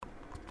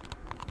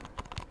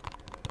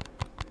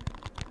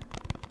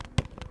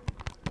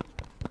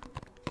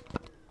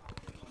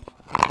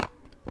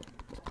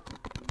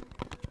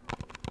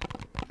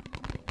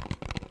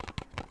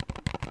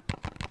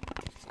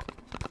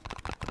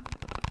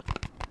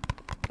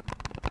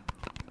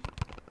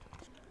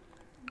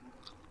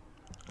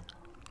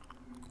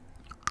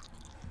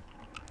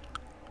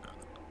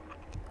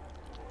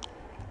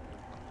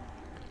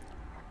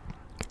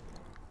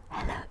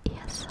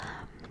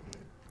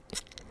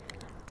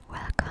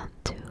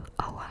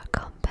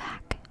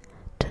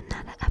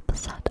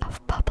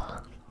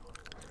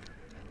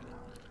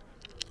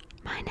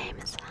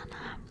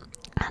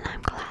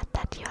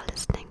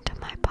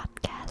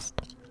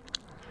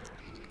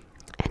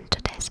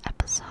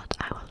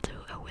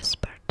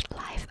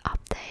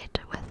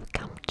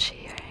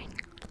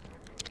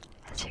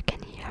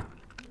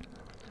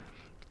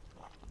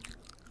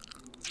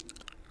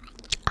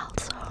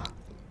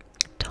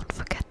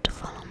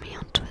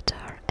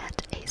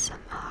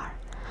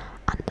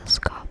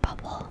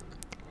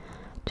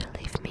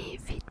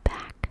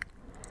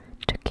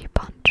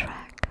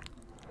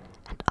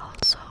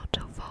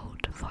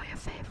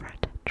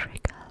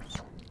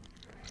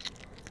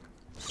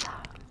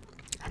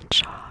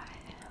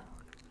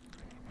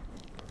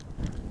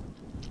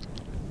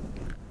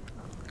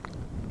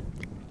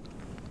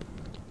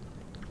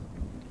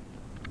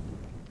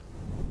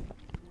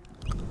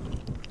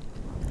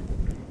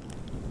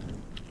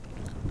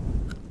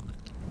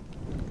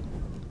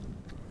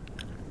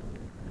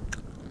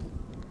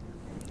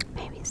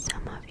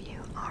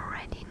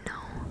already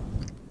know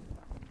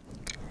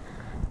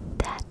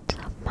that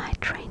my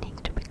training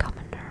to become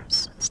a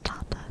nurse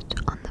started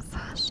on the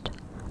 1st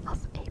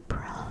of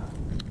April.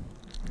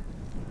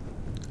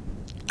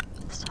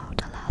 So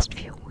the last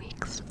few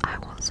weeks I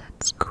was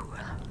at school.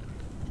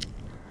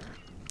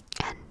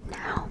 And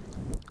now,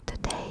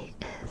 today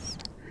is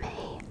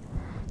May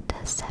the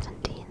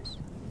 17th.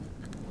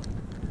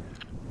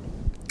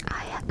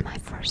 I had my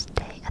first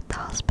day at the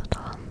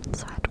hospital,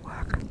 so at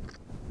work.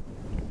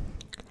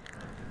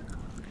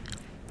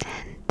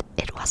 And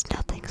it was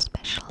nothing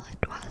special.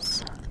 It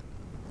was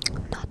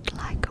not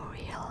like a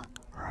real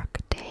work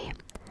day.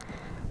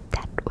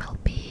 That will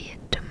be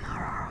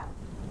tomorrow.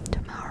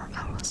 Tomorrow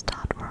I will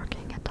start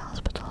working at the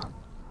hospital.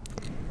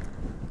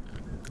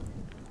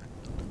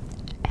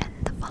 And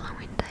the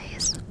following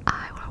days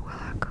I will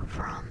work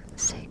from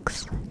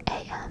 6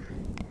 a.m.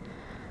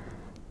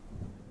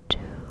 to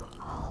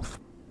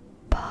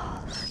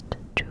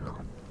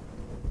 2:30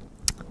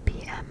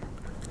 p.m.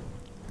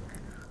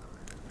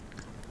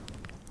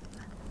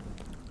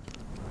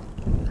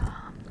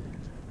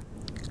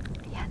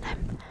 Yeah,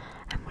 and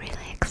I'm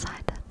really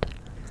excited.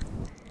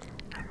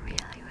 I'm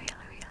really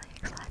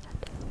excited.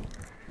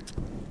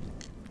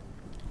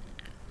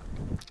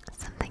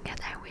 Something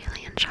that I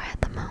really enjoy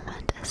at the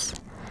moment is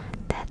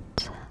that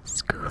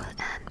school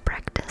and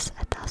practice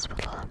at the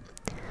hospital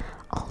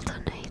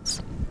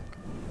alternates.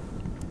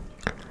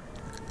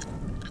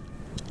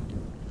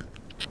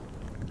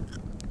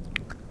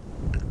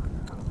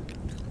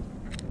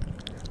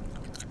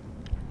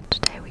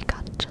 Today we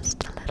got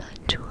just a little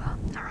tour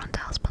around the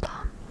hospital,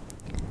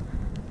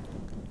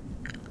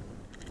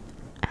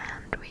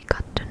 and we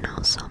got to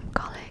know some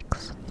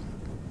colleagues,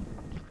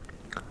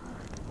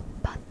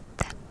 but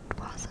that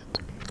was it,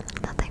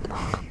 nothing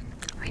more.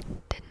 We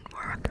didn't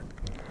work.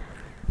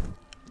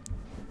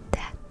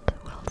 That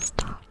will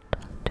start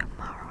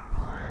tomorrow.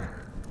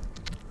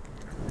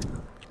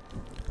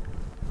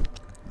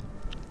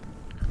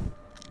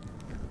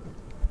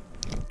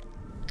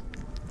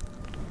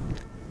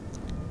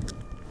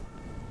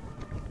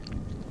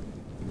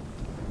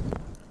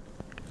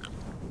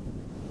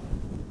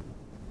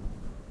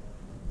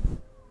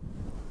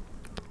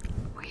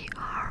 We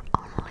are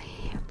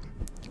only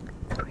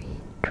 3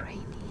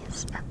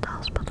 trainees at the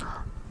hospital.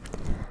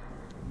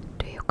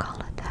 Do you call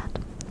it that?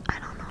 I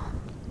don't know.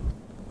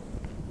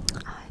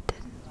 I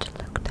didn't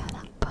look that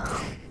up.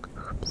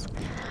 Oops.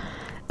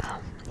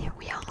 Yeah,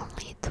 we are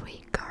only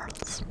 3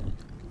 girls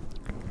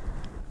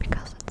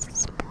because it's a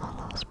small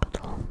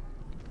hospital.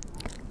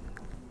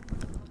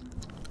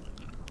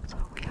 So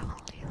we are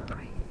only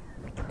 3.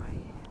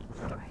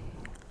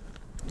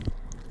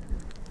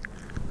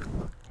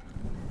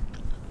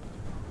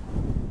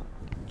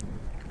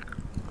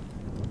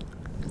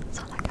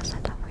 So like I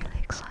said, I'm really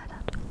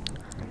excited.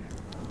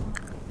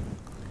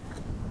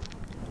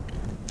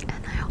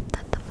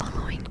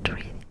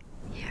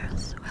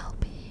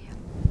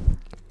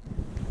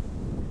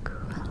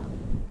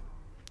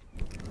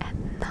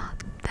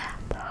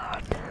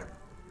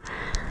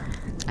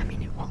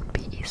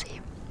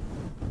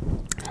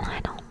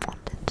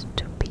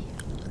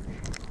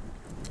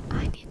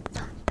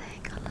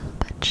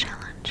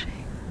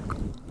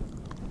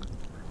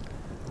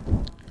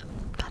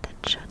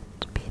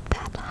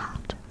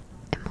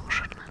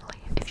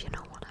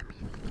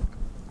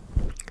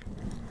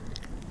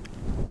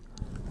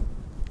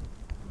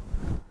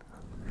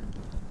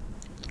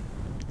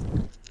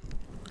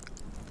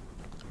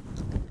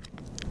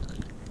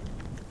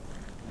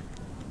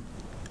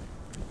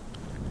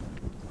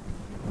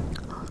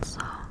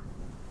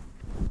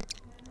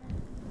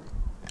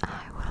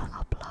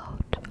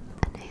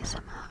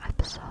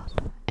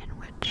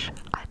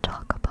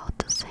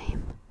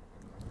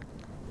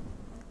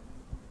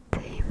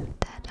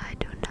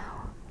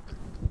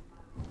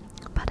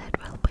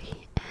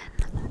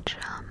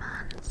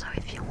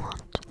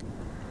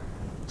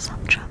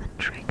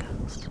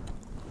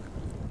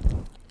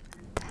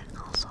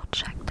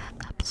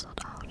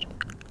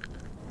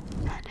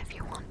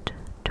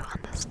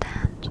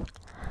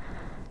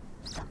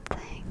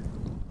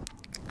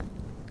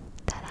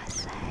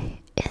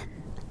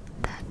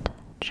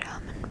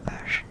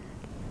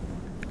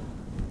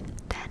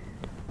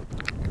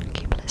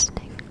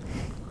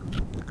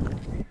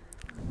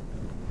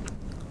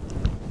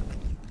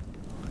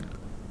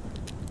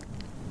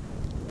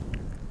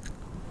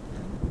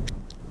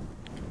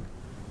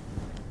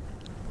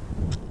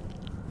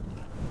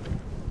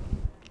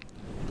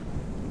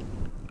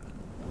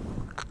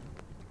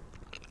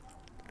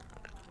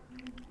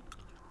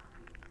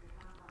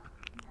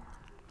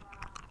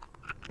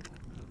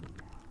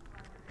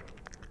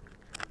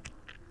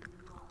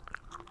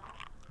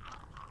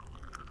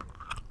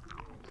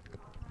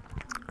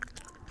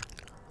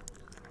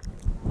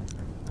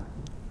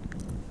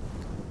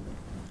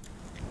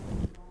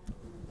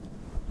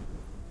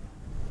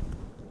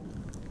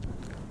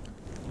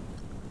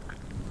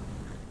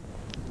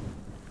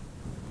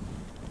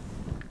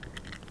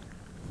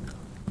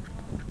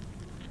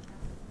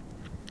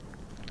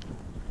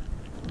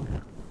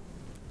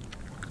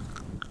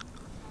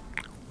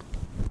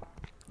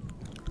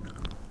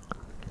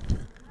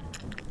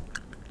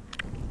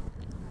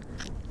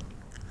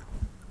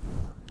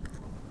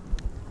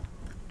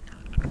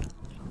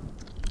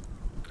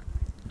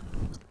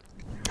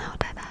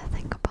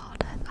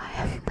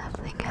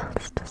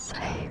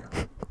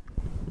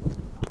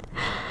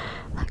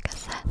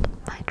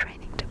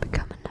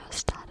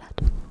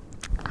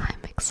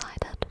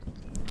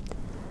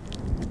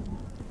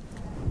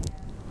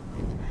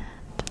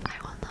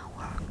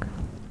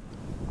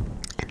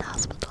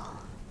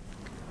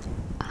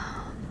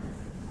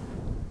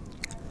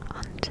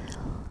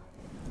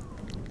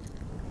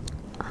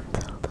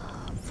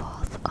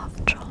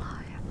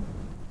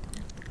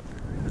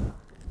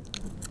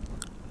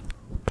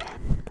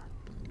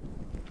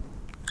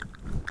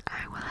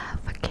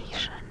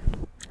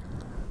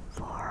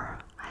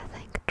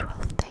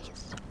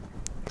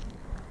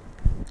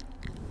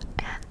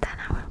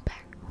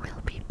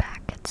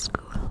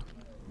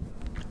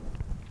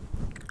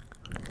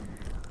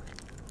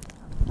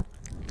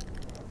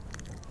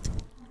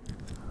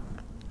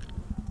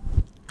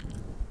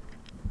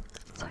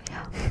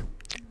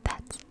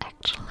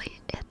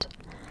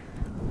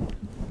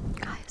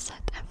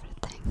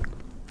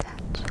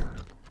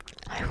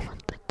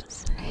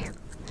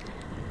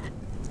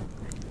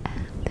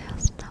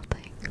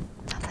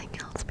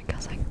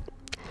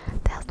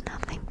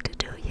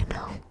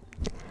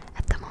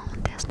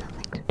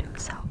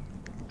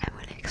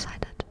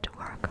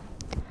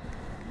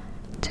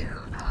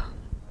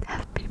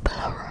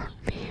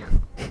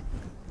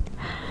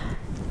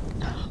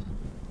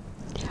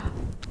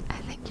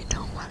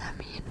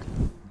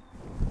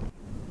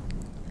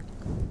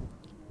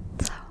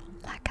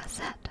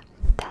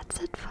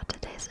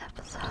 this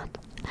episode.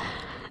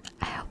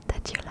 I hope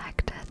that you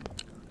liked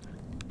it.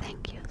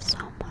 Thank you so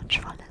much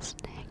for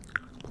listening.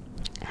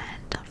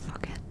 And don't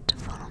forget to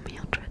follow me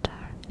on Twitter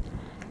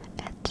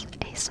at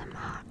ASMR_bubble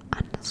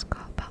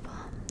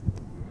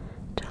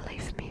to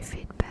leave me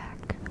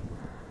feedback,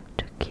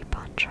 to keep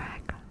on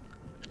track,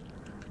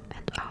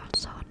 and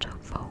also to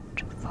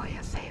vote for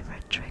your favorite